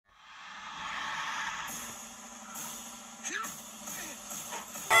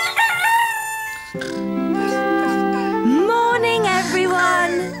Morning,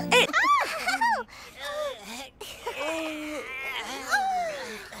 everyone.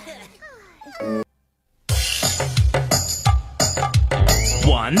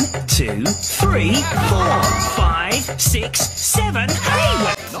 One, two, three, 4, 5, 6, 7.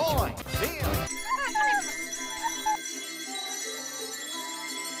 Hey! 9, 10.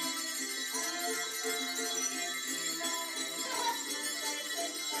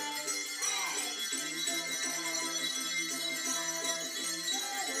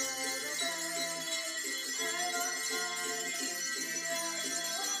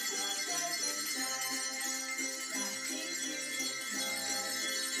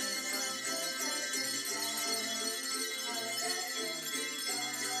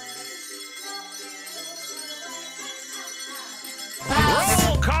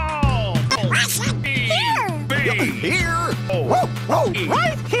 Here! Whoa, whoa,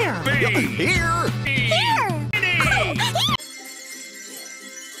 right here! Here! Here!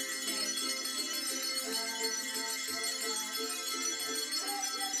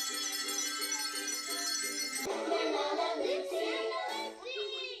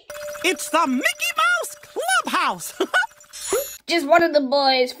 It's the Mickey Mouse Clubhouse! Just one of the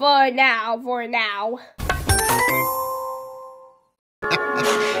boys for now.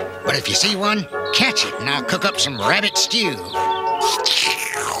 But if you see one, catch it and I'll cook up some rabbit stew.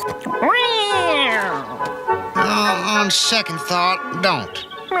 On second thought, don't.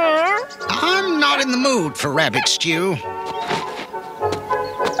 I'm not in the mood for rabbit stew.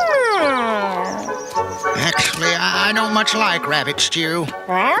 Actually, I don't much like rabbit stew.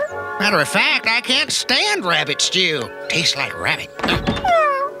 Matter of fact, I can't stand rabbit stew. Tastes like rabbit.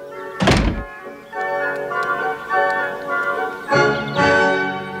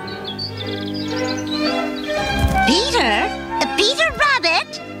 Peter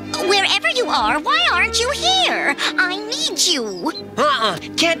Rabbit? Wherever you are, why aren't you here? I need you.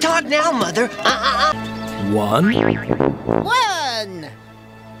 Can't talk now, Mother. 1, 1,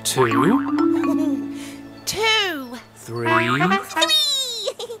 2, 2, 3,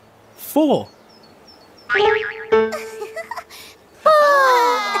 4.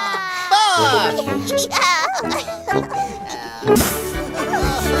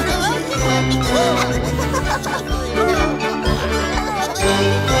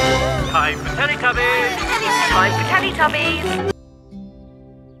 Time for Teletubbies! Time for Teletubbies!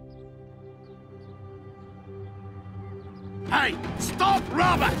 Hey, stop,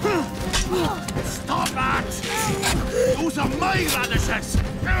 Robert! Stop that! Those are my radishes!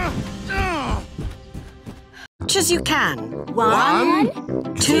 Much as you can.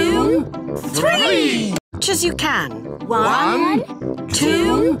 1, 2, 3. Much as you can. 1,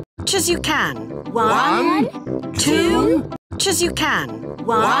 2. Much as you can. 1, 2. Much as you can.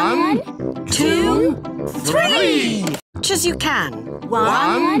 1, 2, 3. Much as you can.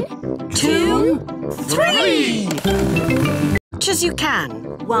 1, 2, 3. Much as you can.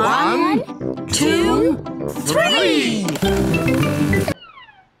 1, 2, 3.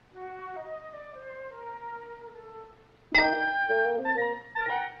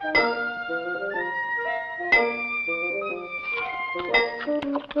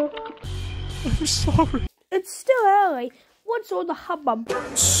 I'm sorry. It's still early. What's all the hubbub?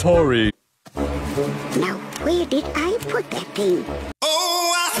 Sorry. Now, where did I put that thing?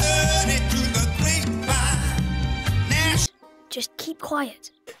 Oh, I heard it through the grapevine. Just keep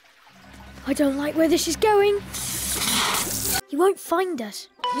quiet. I don't like where this is going. He won't find us.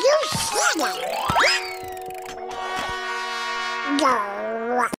 You shut up!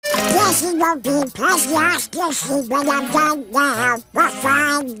 Yes, it won't be plus lost when I'm done now. We'll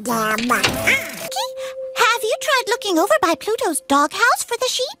find them. Have you tried looking over by Pluto's doghouse for the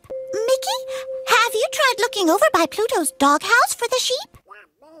sheep? Mickey, have you tried looking over by Pluto's doghouse for the sheep?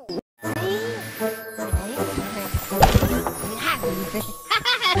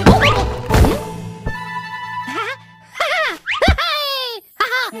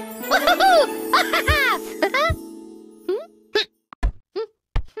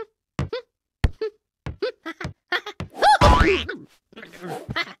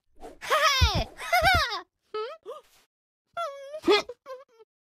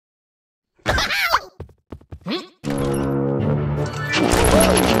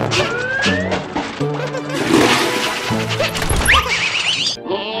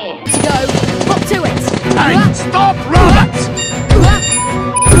 Stop, Robert!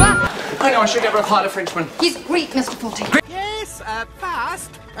 I know I should never have hired a Frenchman. He's Greek, Mr. Forty. Yes,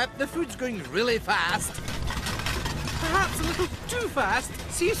 fast. The food's going really fast. Perhaps a little too fast.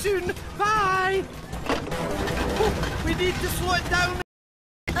 See you soon. Bye. Oh, we need to slow it down.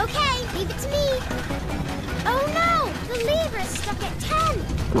 Okay, leave it to me. Oh no, the lever is stuck at 10.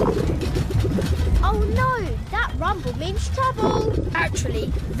 Oh no, that rumble means trouble.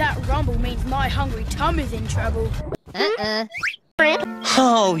 Actually, that rumble means my hungry tummy's in trouble.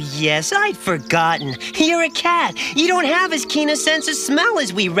 Oh, yes, I'd forgotten. You're a cat. You don't have as keen a sense of smell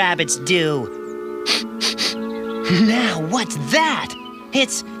as we rabbits do. Now, what's that?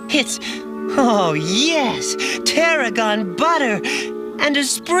 Oh, yes, tarragon butter and a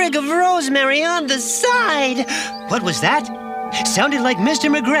sprig of rosemary on the side. What was that? Sounded like Mr.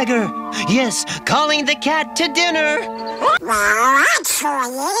 McGregor. Yes, calling the cat to dinner. Well,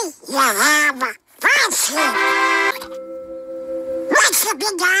 actually, you have fancy. What's the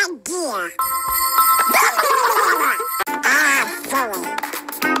big idea?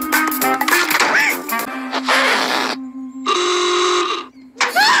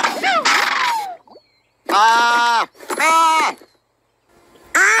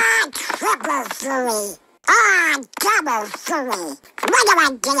 Triple furry. Double furry. What do I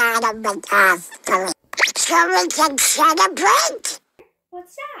get out of the furry? So we can celebrate?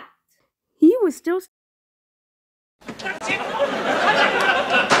 What's that? He was still... You've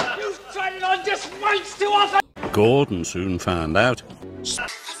tried it on just once too often! Gordon soon found out. I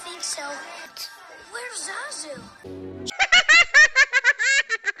think so. Where's Zazu?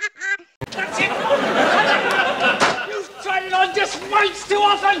 That's it! You've tried it on just once too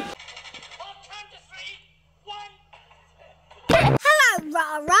often! Hello,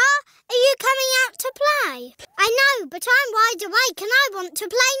 Rara. Are you coming out to play? I know, but I'm wide awake and I want to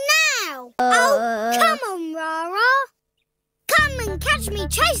play now. Oh, come on, Rara. Come and catch me,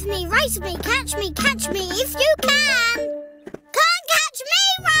 chase me, race me, catch me if you can. Can't catch me,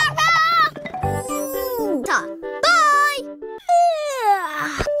 Rara. Bye.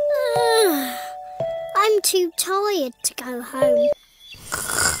 I'm too tired to go home.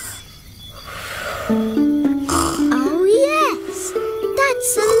 Oh, yes.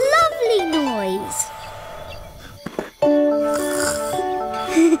 That's a lovely noise.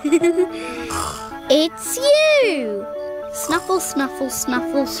 It's you. Snuffle, snuffle,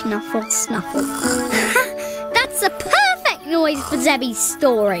 snuffle, snuffle, snuffle. That's a perfect noise for Zebby's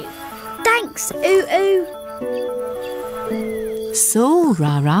story. Thanks, Oo. So,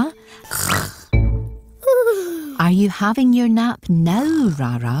 Rara, are you having your nap now,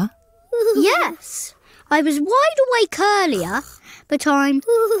 Rara? Yes, I was wide awake earlier, but I'm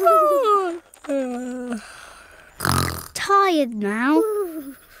tired now.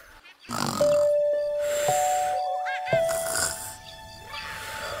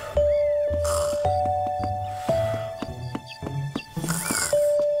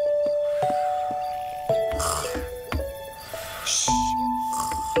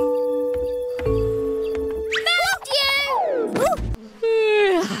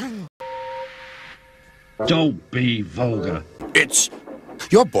 Don't be vulgar. It's...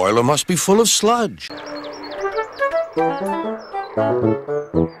 Your boiler must be full of sludge.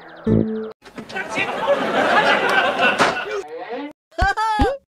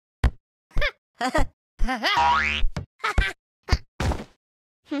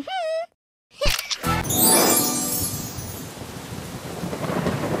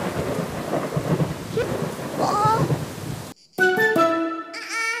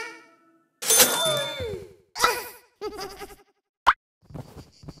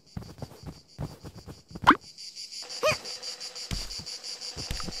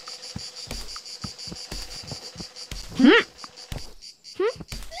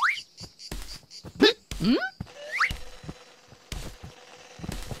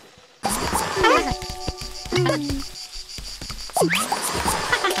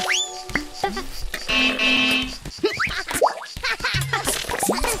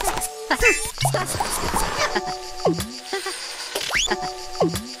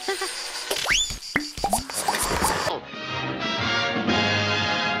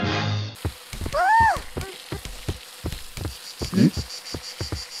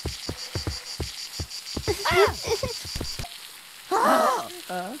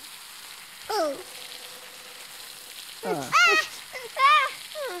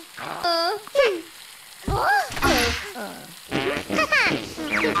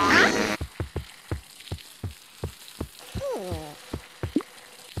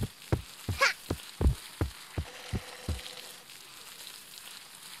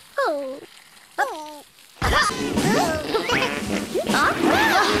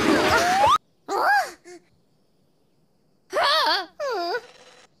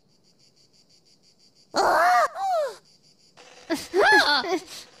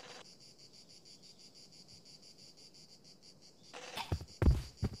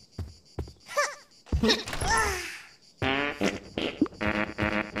 It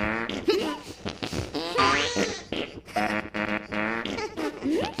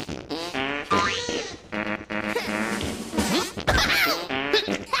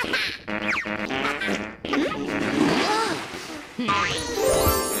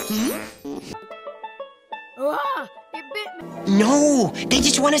bit me. No, they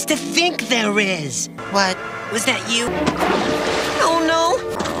just want us to think there is. What? Was that you? Oh, no.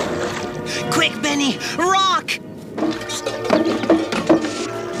 Quick, Benny, rock!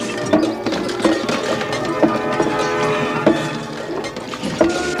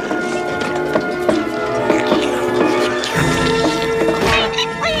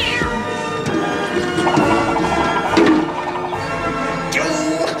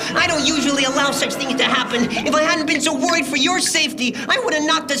 I don't usually allow such things to happen. If I hadn't been so worried for your safety, I would have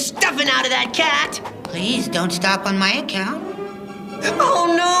knocked the stuffing out of that cat. Please don't stop on my account. Oh,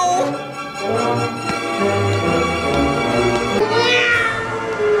 no!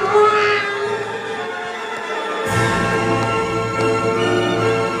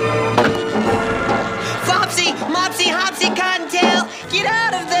 Flopsy, Mopsy, Hopsy, Cottontail, get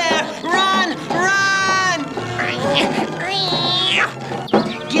out of there! Run! Run!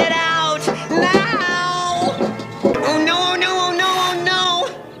 Get out! Now! Oh, no, oh, no, oh, no, oh, no!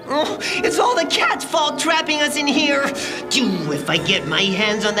 Oh, it's all the cat's fault trapping us in here. Phew, if I get my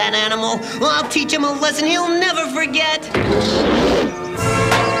hands on that animal, I'll teach him a lesson he'll never forget.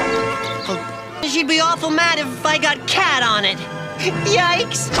 She'd be awful mad if I got cat on it.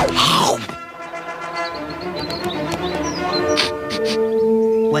 Yikes!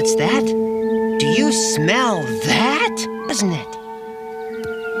 What's that? Do you smell that? Doesn't it?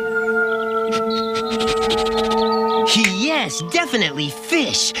 Yes, definitely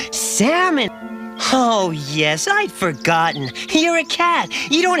fish. Salmon. Oh, yes, I'd forgotten. You're a cat.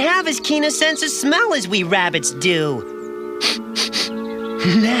 You don't have as keen a sense of smell as we rabbits do.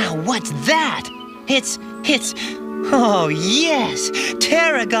 Now, what's that? Oh, yes,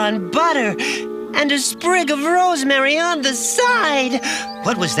 tarragon butter and a sprig of rosemary on the side.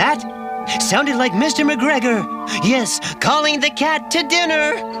 What was that? Sounded like Mr. McGregor. Yes, calling the cat to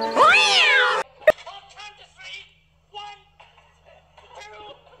dinner.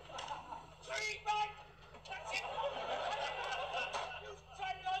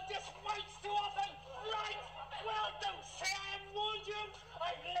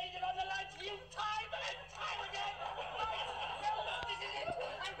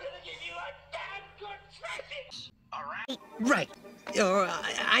 Right.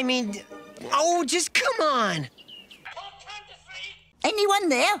 I mean, oh, just come on. Anyone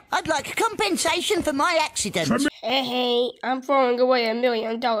there? I'd like compensation for my accident. Hey, I'm throwing away $1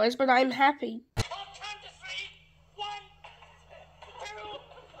 million, but I'm happy.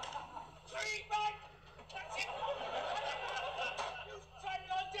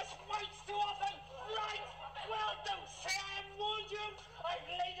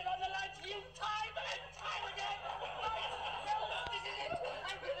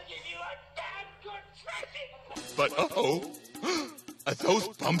 But uh-oh, are those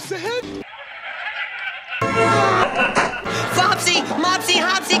bumps ahead? Flopsy, Mopsy,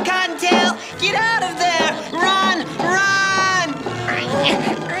 Hopsy, Cottontail, get out of there! Run! Run!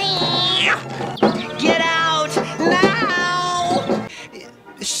 Get out now!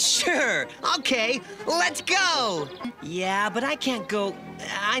 Sure, okay, let's go! Yeah, but I can't go.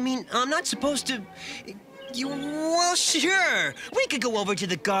 I mean, I'm not supposed to. Well, sure. We could go over to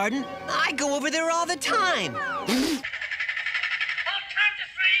the garden. I go over there all the time.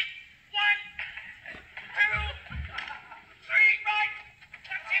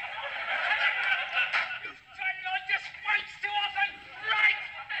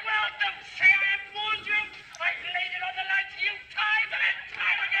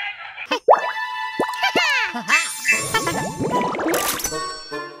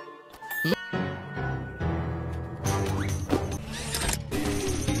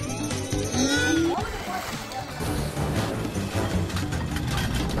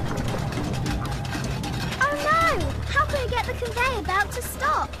 The conveyor belt to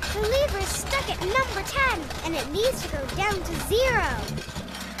stop. The lever is stuck at number 10, and it needs to go down to 0.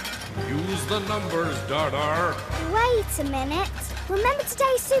 Use the numbers, Dardar. Wait a minute. Remember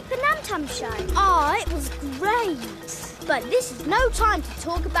today's Super Num Tum show? Oh, it was great. But this is no time to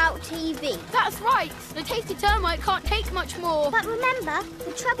talk about TV. That's right. The tasty termite can't take much more. But remember,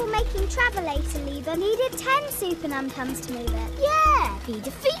 the troublemaking Travelator lever needed 10 Super Num-Tums to move it. Yeah, he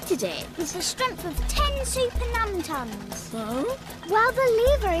defeated it with the strength of 10 Super Num-Tums. Oh? Well,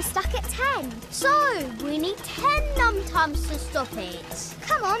 the lever is stuck at 10. So, we need 10 Num-Tums to stop it.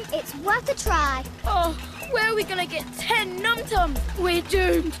 Come on, it's worth a try. Oh, where are we going to get 10 Num-Tums? We're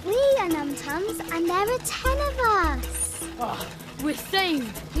doomed. We are Num-Tums, and there are 10 of us. Oh, we're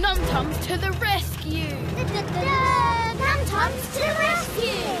saved. Num-Tums to the rescue. Num-Tums to the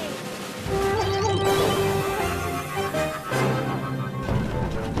rescue.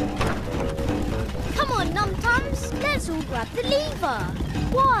 Come on, Num-Tums. Let's all grab the lever.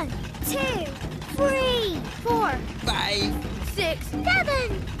 1, 2, 3, 4, 5, 6,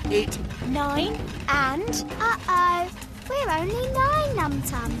 7, 8, 9, and... Uh-oh, we're only 9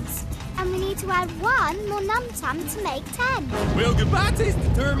 Num-Tums. And we need to add 1 more Num-Tum to make 10. Well, goodbye, Tasty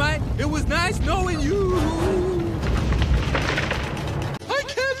Termite. It was nice knowing you. I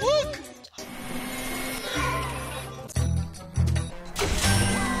can't look.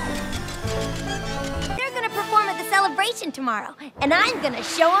 They're going to perform at the celebration tomorrow, and I'm going to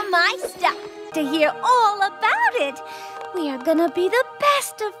show them my stuff to hear all about it. We are going to be the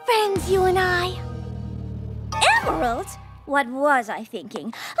best of friends, you and I. Emeralds? What was I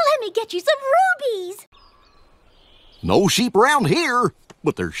thinking? Let me get you some rubies. No sheep around here,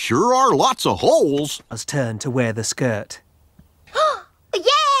 but there sure are lots of holes. It's turn to wear the skirt. Yay!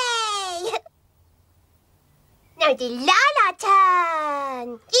 Now the Lala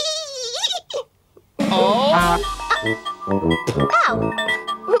turn. Oh! Ow!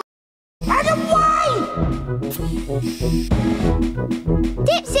 Out of way!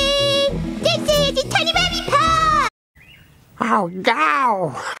 Dipsy! Dipsy, it's a tiny baby pug! Oh,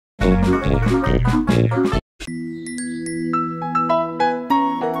 no!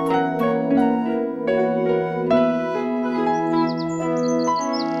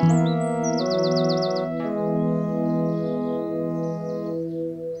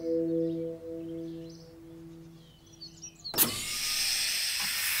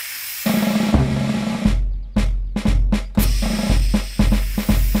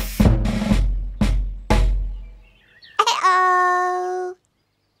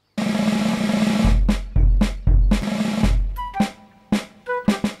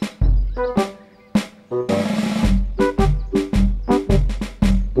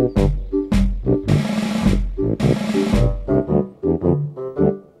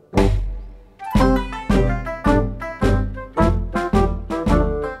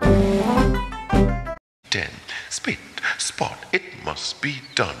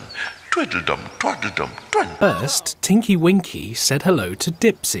 First, Tinky Winky said hello to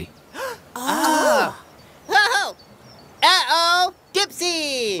Dipsy. Oh! Oh! Uh-oh!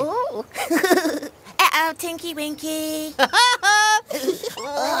 Dipsy! Oh! Uh-oh, Tinky Winky!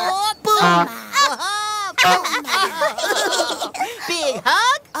 Oh, boom! Big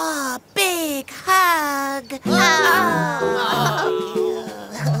hug? Oh, big hug!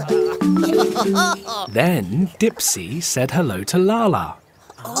 Then Dipsy said hello to Lala.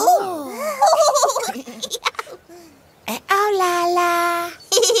 Oh! Uh-oh, Lala!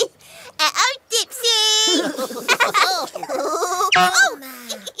 Uh-oh, Dipsy! Oh, my!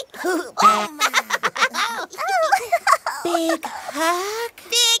 Oh, my! Big hug?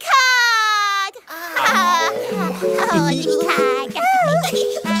 Big hug! Oh,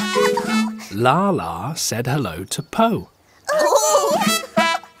 big hug! Lala said hello to Po. Oh!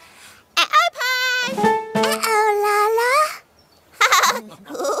 Uh-oh, Pie! Uh-oh, Lala!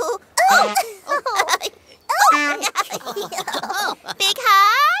 Big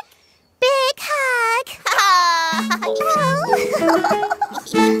hug! Big hug!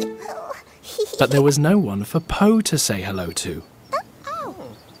 But there was no one for Po to say hello to.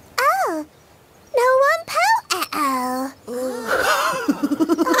 Oh, no one Po? Uh-oh.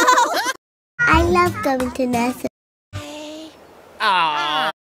 I love going to nursery.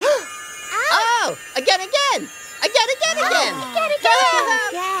 Oh! Oh! Again! Again!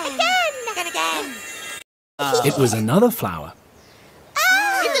 It was another flower.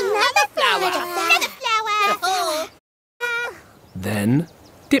 It's another flower! Then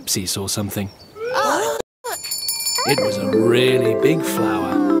Dipsy saw something. Oh! It was a really big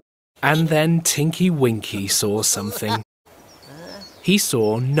flower. And then Tinky Winky saw something. He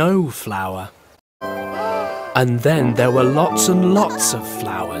saw no flower. And then there were lots and lots of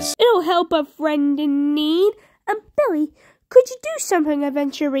flowers. It'll help a friend in need. Billy, could you do something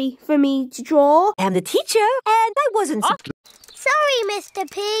eventually for me to draw? I'm the teacher, and I wasn't... Sorry, Mr.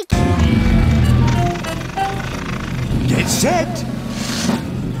 Pig. It's set.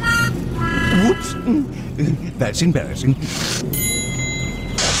 Whoops. That's embarrassing.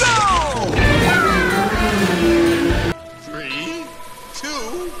 Go! 3, 2,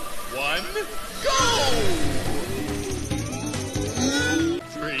 1, go!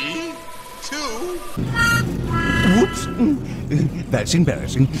 3, 2. Whoops. That's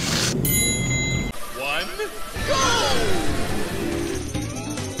embarrassing. 1, go!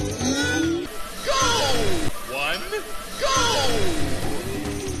 Go! 1, go!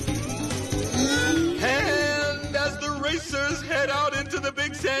 And as the racers head out into the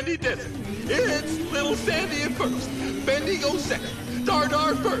big sandy desert, it's Little Sandy in first, Bendigo second,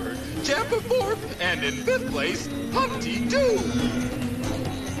 Dardar third, Jampa fourth, and in fifth place, Humpty too.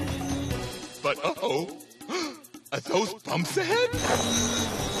 But uh-oh, are those bumps ahead?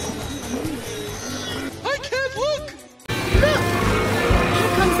 I can't look! Look!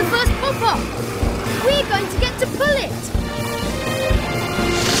 Here comes the first pop-up! We're going to get to pull it!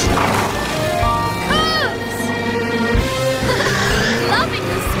 Curves! Loving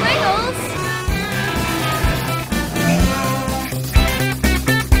the squiggles!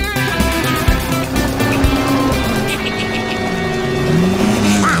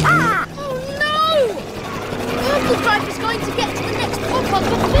 Oh no! Purple Driver's going to get to the next pop-up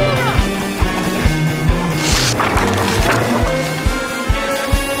before us!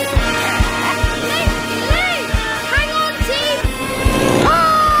 Hang on, team!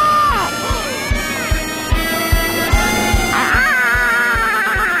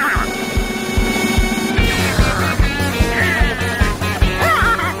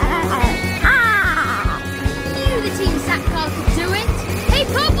 Knew the Team Sack car could do it. Hey,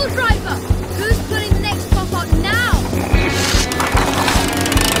 Purple Driver, who's putting the next pop up now?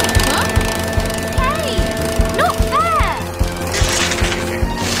 Huh? Hey, not fair!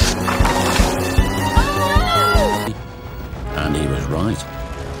 And he was right.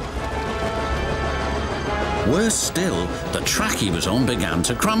 Worse still, the track he was on began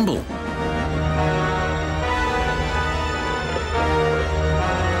to crumble.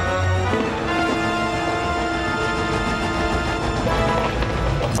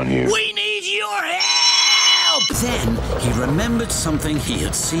 We need your help! Then he remembered something he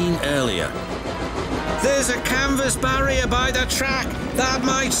had seen earlier. There's a canvas barrier by the track. That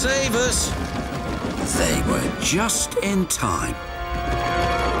might save us. They were just in time.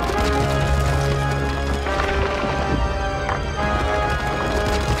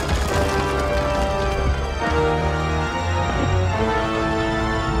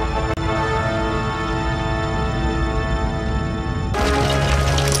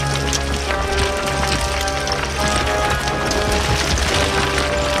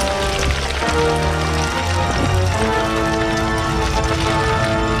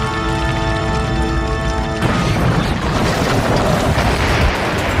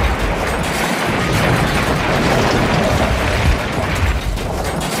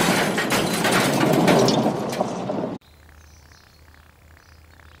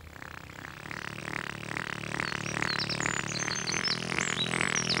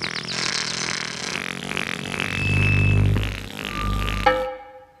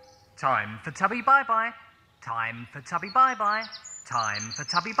 Time for Tubby Bye-Bye. Time for Tubby Bye-Bye. Time for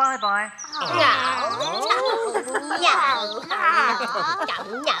Tubby Bye-Bye.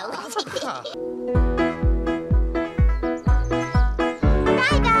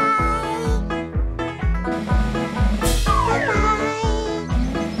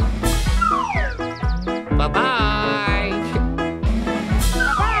 Bye-bye.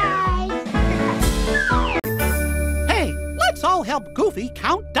 Hey, let's all help Goofy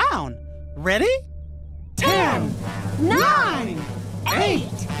count down. Ready? 10, 9, 8,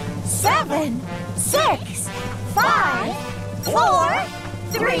 7, 6, 5, 4,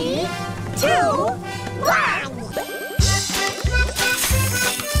 3, 2, 1.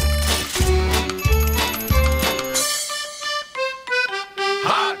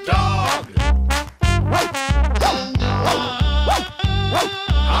 Hot dog!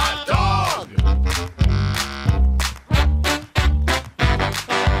 Hot dog!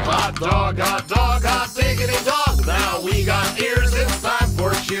 Hot dog, hot dog, hot diggity dog. Now we got ears, it's time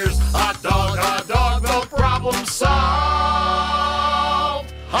for cheers. Hot dog, no problem solved.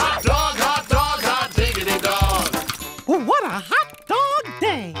 Hot dog, hot diggity dog. What a hot dog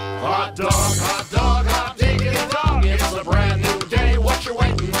day! Hot dog, hot diggity dog. It's a brand new day, what you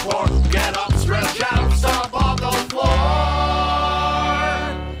waiting for? Get up, stretch out, stomp on the floor.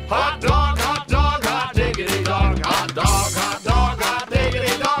 Hot dog, hot diggity dog. Hot dog,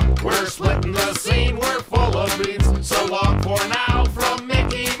 diggity dog. We're splitting the scene, we're full of beans. So long for now from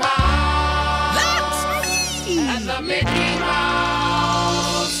Mickey Mouse.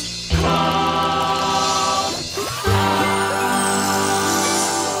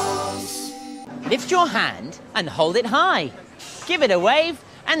 your hand and hold it high. Give it a wave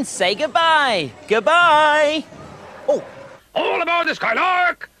and say goodbye. Goodbye. Oh. All aboard the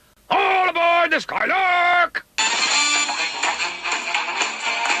Skylark! All aboard the Skylark!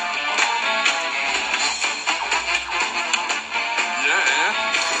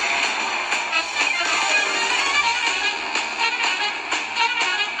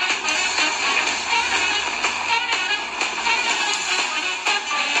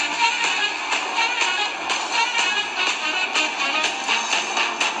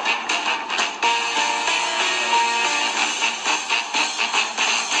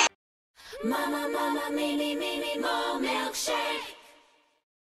 Mama, mama, me, more milkshake.